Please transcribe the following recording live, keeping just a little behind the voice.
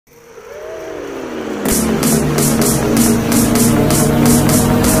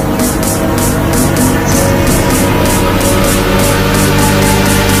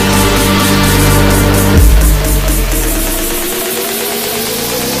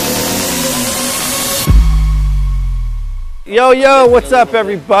Yo, what's up,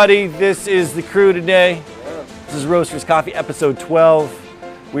 everybody? This is the crew today. This is Roasters Coffee, episode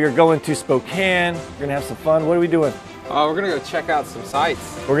 12. We are going to Spokane. We're gonna have some fun. What are we doing? We're gonna go check out some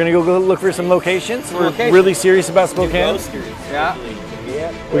sites. We're gonna go look for some locations. We're really serious about Spokane. Yeah.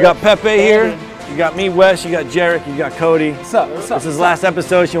 We got Pepe here. You got me, Wes. You got Jarek. You got Cody. What's up? What's up? This is last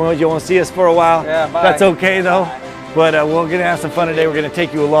episode. You won't see us for a while. Yeah, bye. That's okay though. But we're gonna have some fun today. We're gonna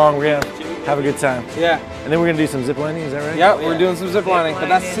take you along. We're gonna have a good time. Yeah. And then we're gonna do some zip lining. Is that right? Yeah, we're doing some zip lining, but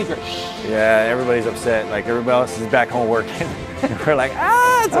that's a secret. Yeah, everybody's upset. Like everybody else is back home working. We're like,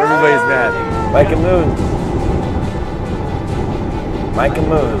 everybody's mad. Mike and Moon. Mike and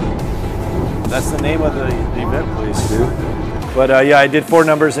Moon. That's the name of the event place, dude. But yeah, I did 4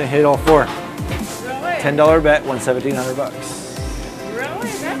 numbers and hit all 4. Really? $10 bet, won $1,700 bucks.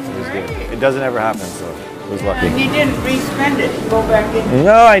 Really? That's Good. great. It doesn't ever happen, so it was lucky. And you didn't re-spend it, go back in.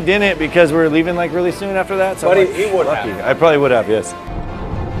 No, I didn't because we're leaving like really soon after that. So But I'm like, he would lucky. have. I probably would have, yes.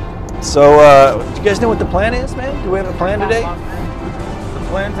 So, do you guys know what the plan is, man? Do we have a plan today? The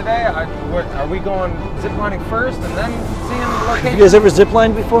plan today, are we going zip lining first and then seeing the location? You guys ever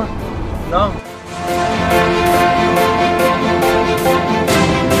ziplined before? No.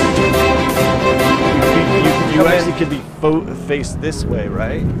 You actually could be faced this way,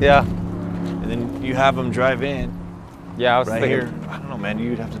 right? Yeah. And then you have them drive in Yeah, I was right thinking. here. I don't know, man.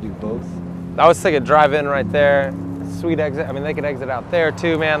 You'd have to do both. I was thinking drive in right there. Sweet exit. I mean, they could exit out there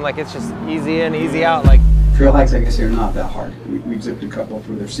too, man. Like it's just easy in, easy out. Like Trail hikes, I guess, are not that hard. We zipped a couple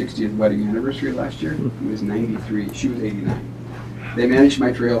for their 60th wedding anniversary last year. He was 93, she was 89. They managed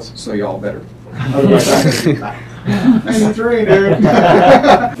my trails, so y'all better. Otherwise, I could be 93, dude.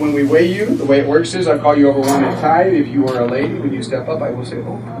 When we weigh you, the way it works is I call you over one at a time. If you are a lady, when you step up, I will say,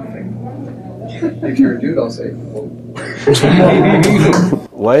 oh, if you're a dude, I'll say, oh.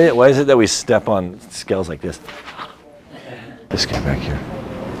 Why is it that we step on scales like this? This guy back here.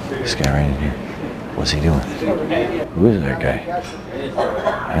 This guy right in here. What's he doing? Who is that guy?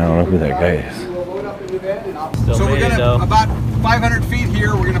 I don't know who that guy is. So we're gonna, about 500 feet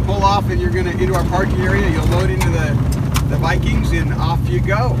here, we're gonna pull off and you're gonna, into our parking area, you'll load into the Vikings and off you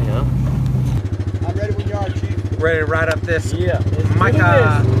go. Yeah. I'm ready when you are, Chief. ready to ride up this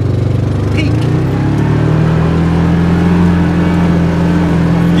Micah Peak.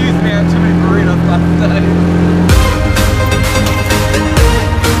 Excuse me, I have too many burritos left today.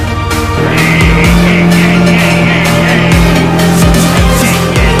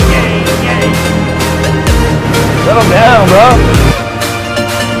 Settle down, bro.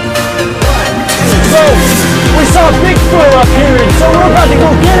 So, we saw Bigfoot up here, and so we're about to go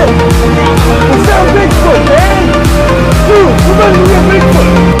get him. We found Bigfoot, man. Dude, we're about to go get Bigfoot.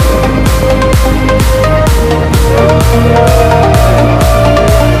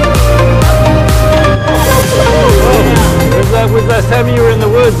 When's last time you were in the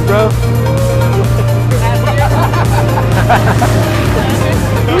woods, bro?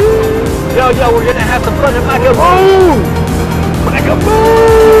 Yo, we're gonna have some fun at Micah Boom! Micah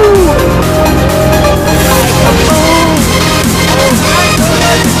Boom!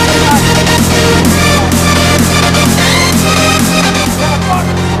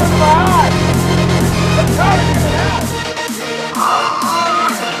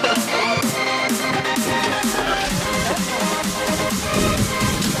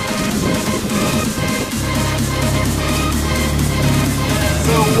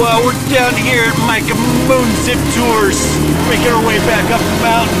 We're down here at Micah Moon Zip Tours, making our way back up the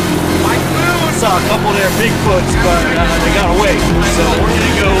mountain. Mike Moon saw a couple of their Bigfoots, but they got away. So we're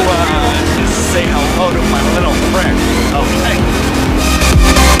gonna go just say hello to my little friend. Okay.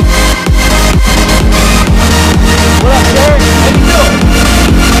 What up, Derek? How you doing?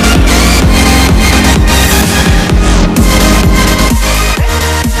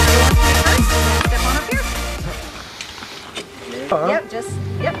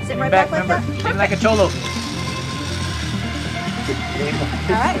 Yep, sit right back like that. Get like a cholo. All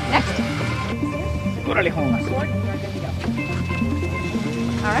right, next. Órale, home.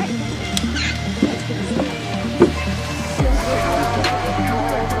 All right.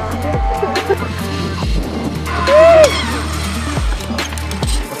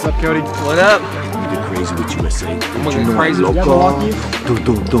 What's up, Cody? What up? You get crazy with USA. I'm going crazy. Don't.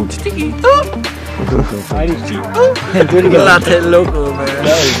 Latte local, man.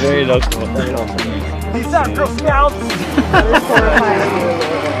 That was very local. Peace out, Girl Scouts.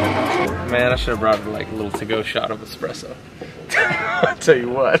 Man, I should have brought like a little to-go shot of espresso. I'll tell you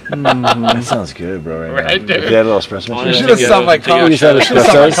what. That sounds good, bro. Right, dude. If you had a little espresso. You should have stopped my coffee. You should have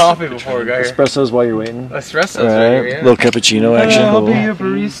espressos. Coffee before we got here. Espressos while you're waiting. Espressos, All right. right here, yeah. Little cappuccino action. I'll be your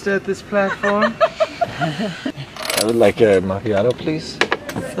barista at this platform. I would like a macchiato, please.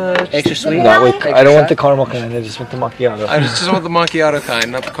 Extra sweet? Not with, I don't want the caramel kind, I just want the macchiato. I just want the macchiato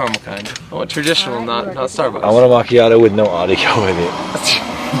kind, not the caramel kind. I want traditional, not Starbucks. I want a macchiato with no audio in it.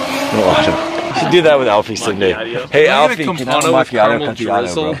 No audio. You should do that with Alfie someday. Hey Alfie, can I have a macchiato,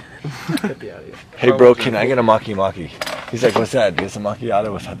 bro? Hey bro, can I get a maki? He's like, what's that? Get some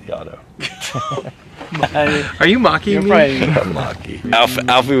macchiato without the auto. Are you mocking me? Maki.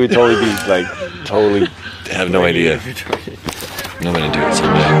 Alfie would totally be like, totally have no idea. I'm gonna do it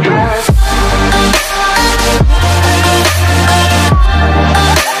someday.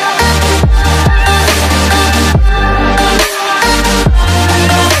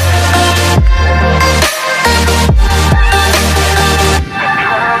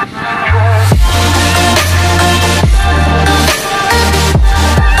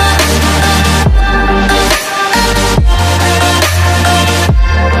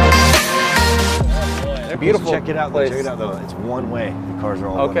 Beautiful. Check it out. Place. Check it out though. It's one way. The cars are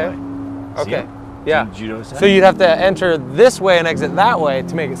all Okay. one way. Okay. Yeah. Did you notice that? So you'd have to enter this way and exit that way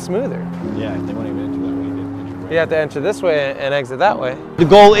to make it smoother. Yeah, they won't even enter that way. You have to enter this way and exit that way. The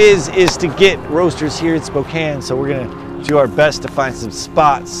goal is to get roasters here in Spokane, so we're gonna do our best to find some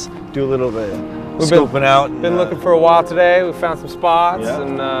spots, do a little bit of scoping out. Been looking for a while today. We found some spots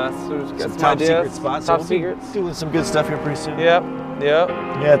and so we've got some top ideas. secret spots. Top So we'll be secrets. doing some good stuff here pretty soon. Yep.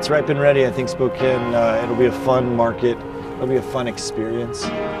 Yeah, it's ripe and ready. I think Spokane, it'll be a fun market. It'll be a fun experience.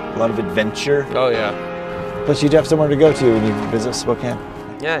 A lot of adventure. Oh yeah. Plus, you'd have somewhere to go to when you visit Spokane.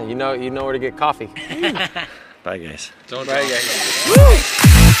 Yeah, you know where to get coffee. Bye, guys. Bye,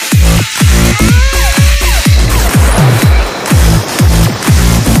 guys.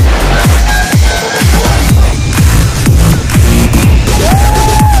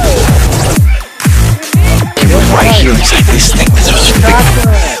 Right here inside this thing. This was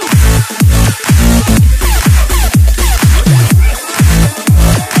big.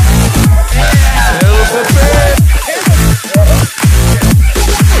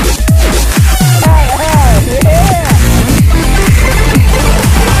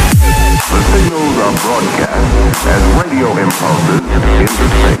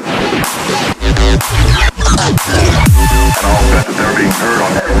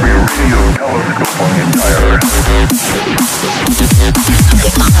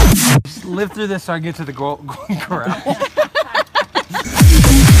 Live through this so I get to the golden corral.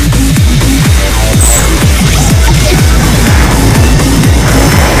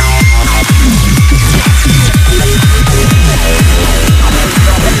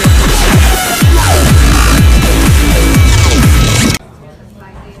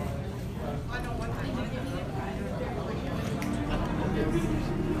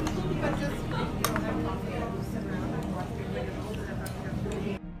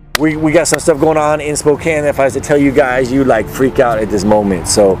 We got some stuff going on in Spokane. If I was to tell you guys, you'd like freak out at this moment.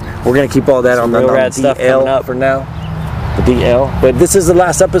 So we're gonna keep all that on the DL for now. The DL. But this is the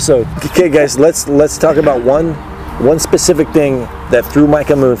last episode. Okay, guys, let's talk about one specific thing that threw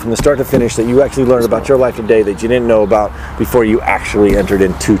Micah Moon from the start to finish that you actually learned about your life today that you didn't know about before you actually entered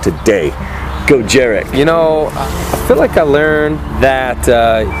into today. Go, Jarek. You know, I feel like I learned that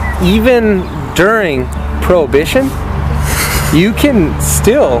even during Prohibition, you can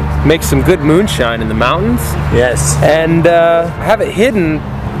still make some good moonshine in the mountains. Yes. And have it hidden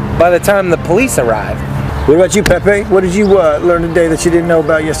by the time the police arrive. What about you, Pepe? What did you learn today that you didn't know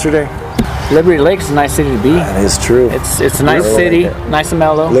about yesterday? Liberty Lake's a nice city to be. That is true. It's a nice city, nice and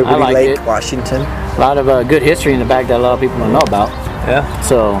mellow. Liberty I like Lake, it. Washington. A lot of good history in the back that a lot of people don't know about. Yeah.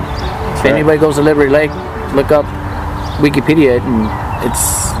 So if anybody goes to Liberty Lake, look up Wikipedia it,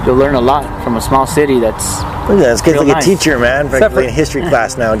 and you'll learn a lot from a small city that's. Look at that, this kid's like nice. a teacher, man. Practically in history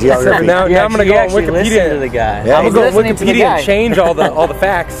class now, geography. Now I'm gonna go on Wikipedia. To the guy. Yeah, I'm gonna go on listening to the Wikipedia guy. and change all the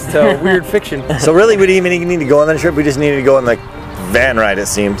facts to weird fiction. So really, we didn't even need to go on that trip. We just needed to go on like van ride, it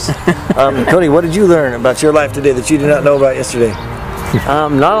seems. Cody, what did you learn about your life today that you did not know about yesterday?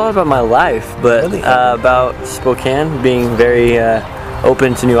 Not a lot about my life, but Really? about Spokane being very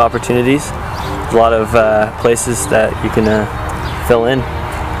open to new opportunities. There's a lot of places that you can fill in.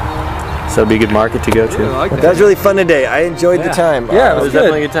 So it'd be a good market to go to. That was really fun today. I enjoyed the time. Yeah, It was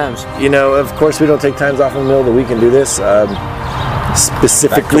definitely good times. You know, of course, we don't take times off in the middle of the week and do this.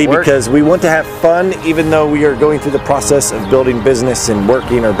 Specifically Back to work. because we want to have fun, even though we are going through the process of building business and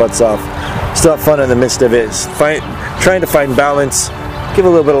working our butts off. Still have fun in the midst of it. Trying to find balance, give a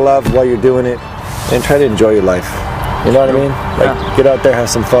little bit of love while you're doing it, and try to enjoy your life. You know what I mean? Like, get out there, have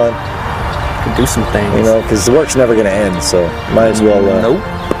some fun. Could do some things. You know, because the work's never going to end, so might as well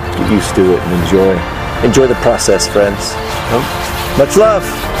get used to it and enjoy the process, friends. Much love.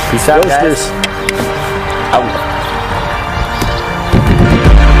 Peace out, Roasters. guys. Out.